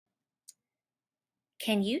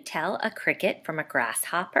Can you tell a cricket from a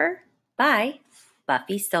grasshopper? By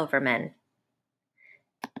Buffy Silverman.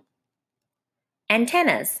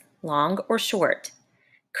 Antennas, long or short.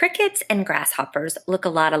 Crickets and grasshoppers look a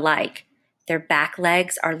lot alike. Their back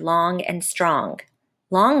legs are long and strong.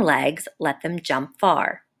 Long legs let them jump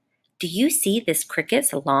far. Do you see this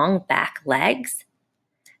cricket's long back legs?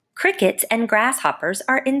 Crickets and grasshoppers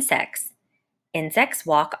are insects. Insects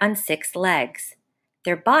walk on 6 legs.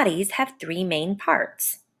 Their bodies have 3 main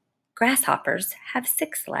parts. Grasshoppers have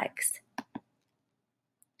 6 legs.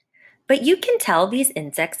 But you can tell these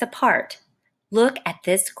insects apart. Look at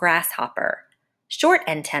this grasshopper. Short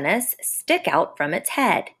antennas stick out from its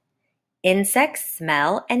head. Insects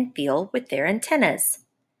smell and feel with their antennas.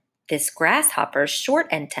 This grasshopper's short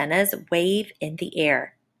antennas wave in the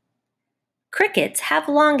air. Crickets have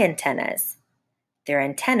long antennas. Their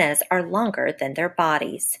antennas are longer than their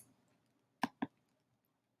bodies.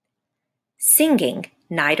 Singing,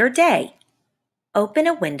 night or day. Open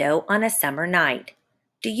a window on a summer night.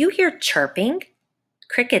 Do you hear chirping?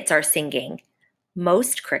 Crickets are singing.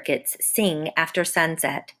 Most crickets sing after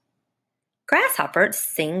sunset. Grasshoppers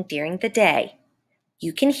sing during the day.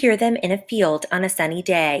 You can hear them in a field on a sunny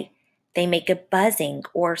day. They make a buzzing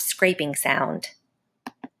or scraping sound.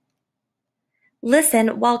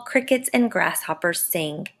 Listen while crickets and grasshoppers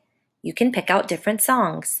sing. You can pick out different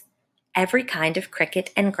songs. Every kind of cricket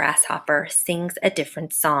and grasshopper sings a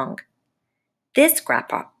different song. This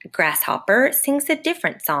grasshopper sings a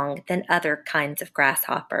different song than other kinds of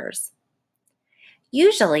grasshoppers.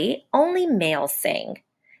 Usually, only males sing.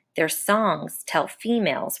 Their songs tell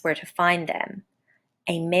females where to find them.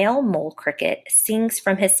 A male mole cricket sings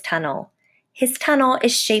from his tunnel. His tunnel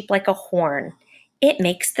is shaped like a horn. It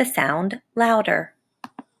makes the sound louder.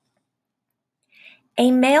 A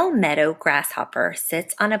male meadow grasshopper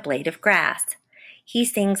sits on a blade of grass. He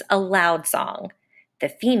sings a loud song. The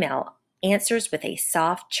female answers with a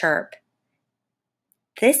soft chirp.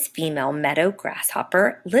 This female meadow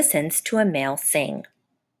grasshopper listens to a male sing.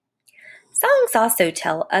 Songs also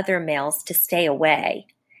tell other males to stay away.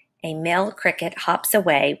 A male cricket hops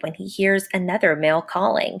away when he hears another male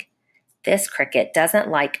calling. This cricket doesn't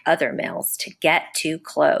like other males to get too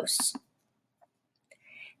close.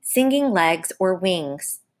 Singing legs or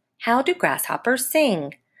wings. How do grasshoppers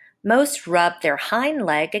sing? Most rub their hind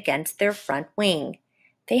leg against their front wing.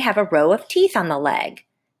 They have a row of teeth on the leg.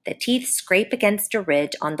 The teeth scrape against a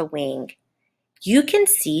ridge on the wing. You can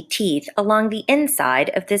see teeth along the inside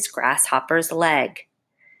of this grasshopper's leg.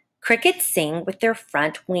 Crickets sing with their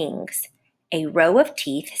front wings. A row of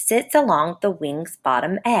teeth sits along the wing's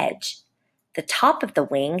bottom edge. The top of the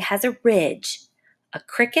wing has a ridge. A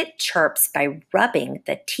cricket chirps by rubbing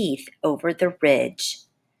the teeth over the ridge.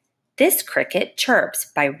 This cricket chirps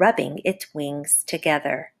by rubbing its wings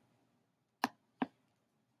together.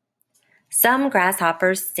 Some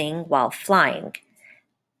grasshoppers sing while flying.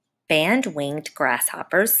 Band-winged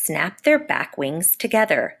grasshoppers snap their back wings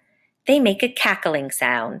together. They make a cackling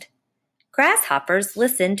sound. Grasshoppers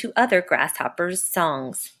listen to other grasshoppers'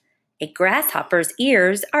 songs. A grasshopper's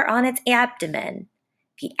ears are on its abdomen.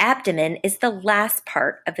 The abdomen is the last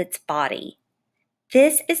part of its body.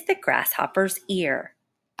 This is the grasshopper's ear.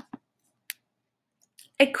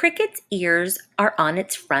 A cricket's ears are on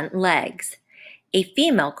its front legs. A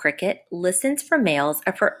female cricket listens for males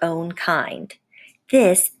of her own kind.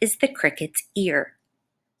 This is the cricket's ear.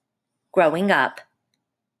 Growing up.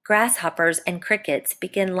 Grasshoppers and crickets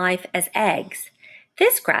begin life as eggs.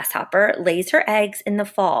 This grasshopper lays her eggs in the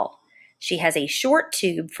fall. She has a short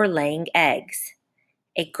tube for laying eggs.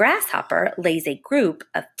 A grasshopper lays a group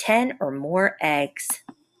of 10 or more eggs.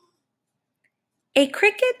 A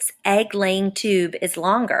cricket's egg-laying tube is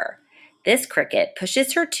longer. This cricket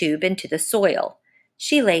pushes her tube into the soil.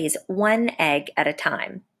 She lays 1 egg at a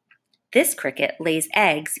time. This cricket lays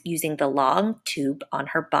eggs using the long tube on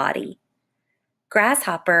her body.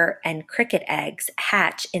 Grasshopper and cricket eggs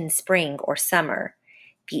hatch in spring or summer.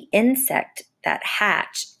 The insect that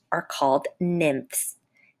hatch are called nymphs.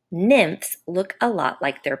 Nymphs look a lot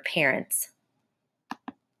like their parents.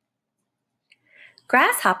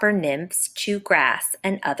 Grasshopper nymphs chew grass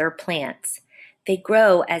and other plants. They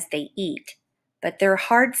grow as they eat, but their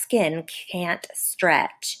hard skin can't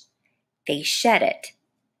stretch. They shed it.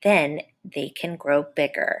 Then they can grow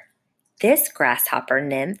bigger. This grasshopper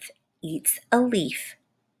nymph eats a leaf.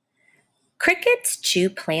 Crickets chew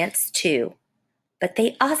plants too, but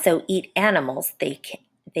they also eat animals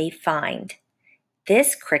they find.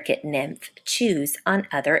 This cricket nymph chews on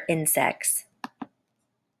other insects.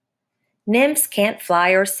 Nymphs can't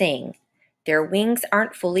fly or sing. Their wings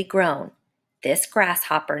aren't fully grown. This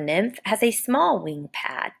grasshopper nymph has a small wing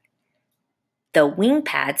pad. The wing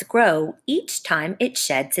pads grow each time it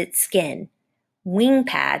sheds its skin. Wing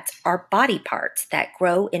pads are body parts that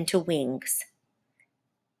grow into wings.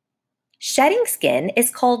 Shedding skin is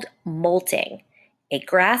called molting. A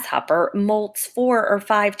grasshopper molts 4 or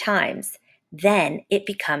 5 times. Then it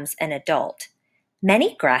becomes an adult.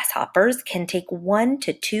 Many grasshoppers can take 1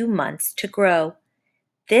 to 2 months to grow.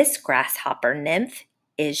 This grasshopper nymph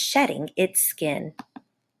is shedding its skin.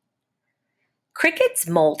 Crickets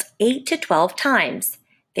molt 8 to 12 times.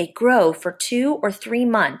 They grow for 2 or 3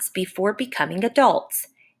 months before becoming adults.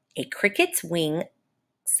 A cricket's wings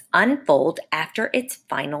unfold after its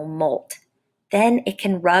final molt. Then it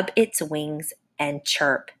can rub its wings and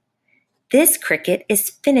chirp. This cricket is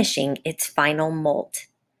finishing its final molt.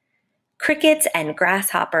 Crickets and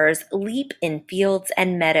grasshoppers leap in fields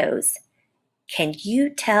and meadows. Can you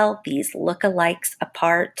tell these lookalikes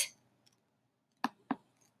apart?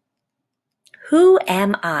 Who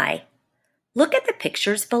am I? Look at the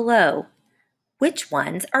pictures below. Which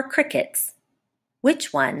ones are crickets?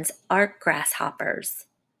 Which ones are grasshoppers?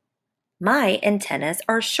 My antennas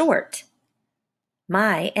are short.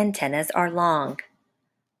 My antennas are long.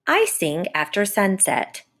 I sing after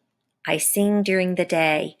sunset. I sing during the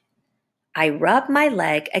day. I rub my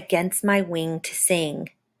leg against my wing to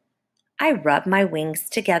sing. I rub my wings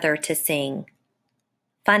together to sing.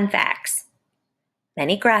 Fun facts.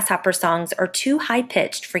 Many grasshopper songs are too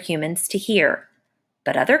high-pitched for humans to hear,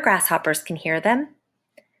 but other grasshoppers can hear them.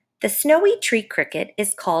 The snowy tree cricket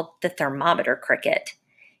is called the thermometer cricket.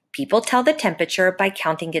 People tell the temperature by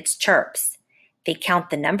counting its chirps. They count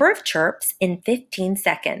the number of chirps in 15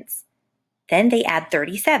 seconds. Then they add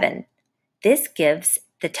 37. This gives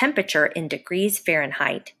the temperature in degrees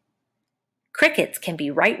Fahrenheit. Crickets can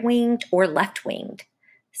be right-winged or left-winged.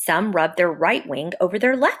 Some rub their right wing over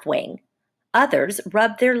their left wing. Others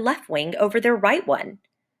rub their left wing over their right one.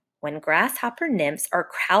 When grasshopper nymphs are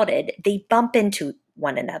crowded, they bump into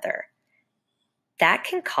one another. That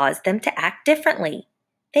can cause them to act differently.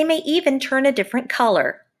 They may even turn a different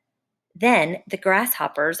color. Then the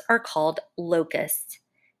grasshoppers are called locusts.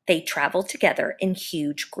 They travel together in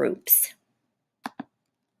huge groups.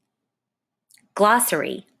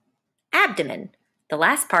 Glossary. Abdomen, the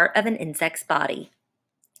last part of an insect's body.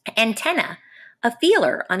 Antenna, a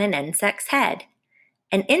feeler on an insect's head.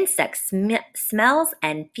 An insect smells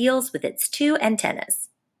and feels with its 2 antennas.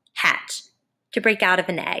 Hatch, to break out of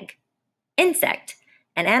an egg. Insect,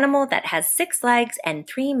 an animal that has 6 legs and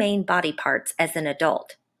 3 main body parts as an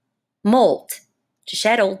adult. Molt, to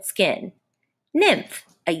shed old skin. Nymph,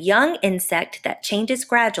 a young insect that changes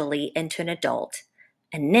gradually into an adult.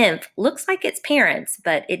 A nymph looks like its parents,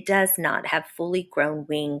 but it does not have fully grown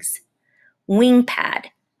wings. Wing pad,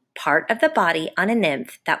 part of the body on a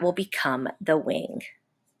nymph that will become the wing.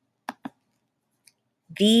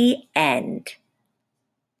 The end.